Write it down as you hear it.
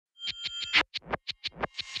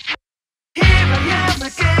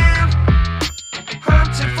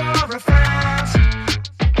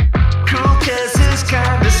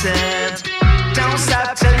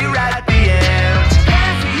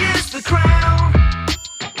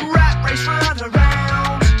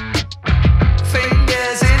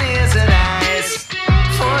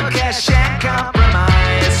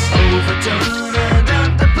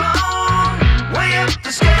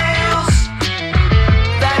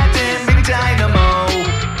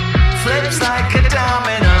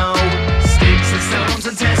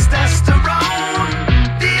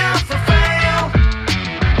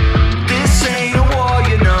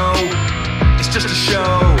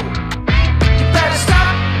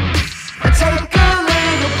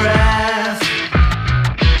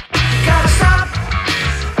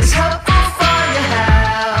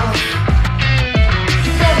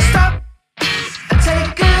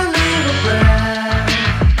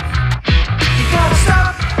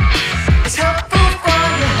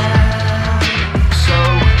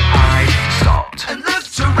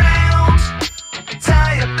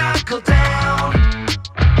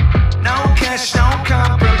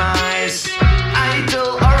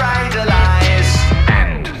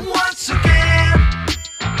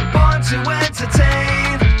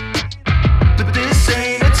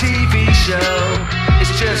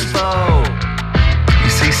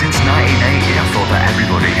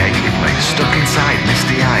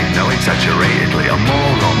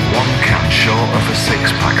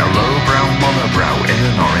six-pack, a low-brow monobrow in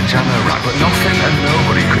an orange anorak. But nothing and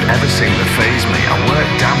nobody could ever seem to faze me. I work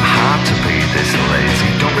damn hard to be this lazy.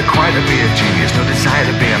 Don't require to be a genius, no desire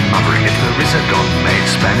to be a maverick. If there is a God, made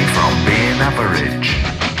spare me from being average.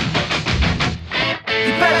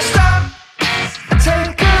 You better stop.